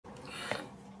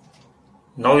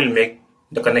Now we'll make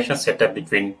the connection setup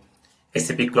between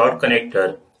SAP Cloud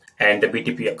Connector and the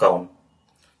BTP account.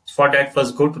 For that,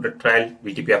 first go to the trial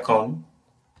BTP account.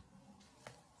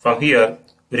 From here,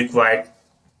 we require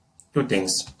two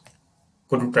things.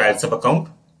 Go to trial subaccount.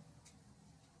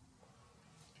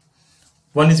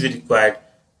 One is we required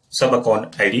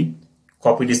subaccount ID.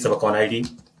 Copy this subaccount ID.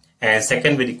 And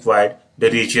second, we required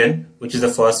the region, which is the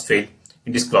first field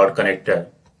in this Cloud Connector.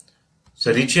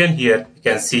 So region here, you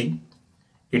can see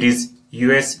it is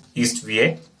US East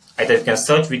VA. Either you can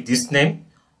search with this name,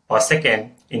 or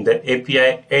second, in the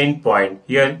API endpoint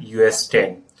here US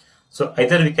 10. So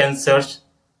either we can search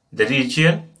the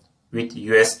region with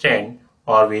US 10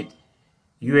 or with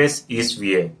US East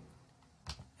VA,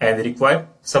 and we require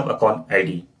sub-account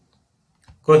ID.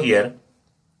 Go here,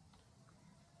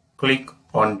 click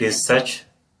on this search,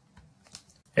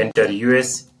 enter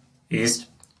US East.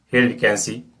 Here we can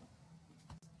see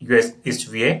US East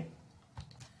VA.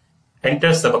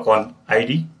 Enter sub-account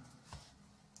ID,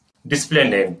 display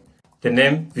name, the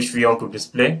name which we want to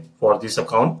display for this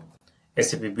account,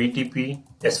 SAP BTP,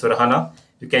 S4HANA.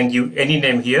 You can give any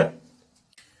name here.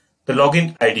 The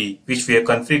login ID which we have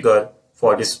configured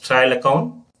for this trial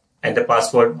account, and the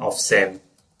password of same.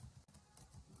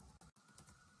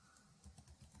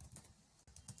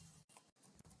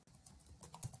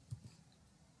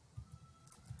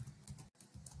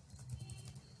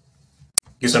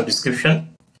 Give some description.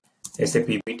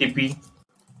 SAP BTP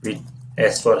with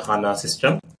S4HANA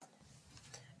system,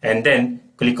 and then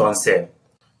click on save.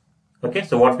 Okay,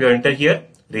 so what we are enter here: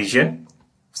 region,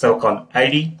 sub-account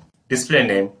ID, display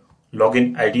name,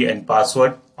 login ID and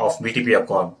password of BTP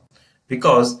account.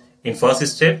 Because in first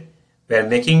step, we are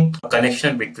making a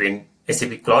connection between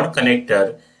SAP Cloud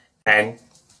Connector and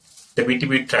the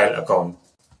BTP trial account.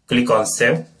 Click on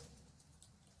save.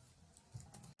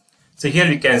 So here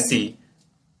we can see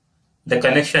the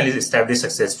connection is established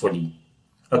successfully.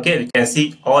 Okay, we can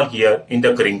see all here in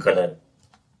the green color.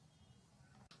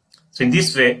 So in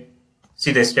this way,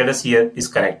 see the status here is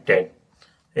connected.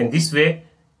 In this way,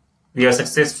 we have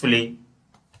successfully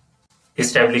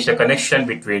established a connection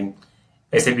between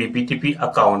SAP BTP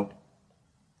account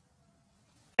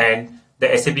and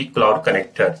the SAP Cloud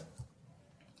Connector.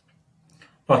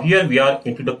 Now here we are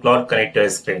into the Cloud Connector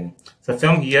screen. So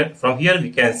from here we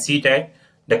can see that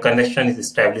the connection is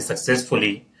established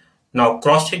successfully. Now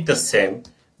cross-check the same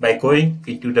by going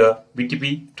into the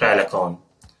BTP trial account.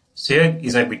 So here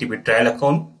is my BTP trial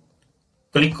account.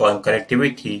 Click on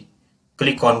connectivity,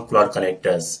 click on Cloud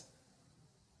Connectors.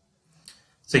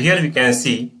 So here we can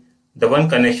see the one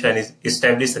connection is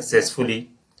established successfully,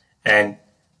 and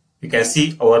you can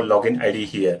see our login ID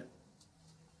here.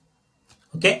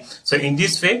 Okay, so in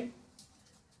this way,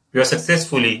 we have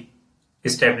successfully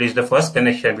established the first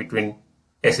connection between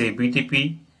SAP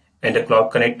BTP and the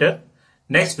Cloud Connector.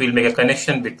 Next, we'll make a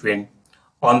connection between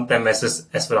on-premises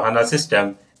S4HANA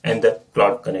system and the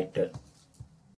Cloud Connector.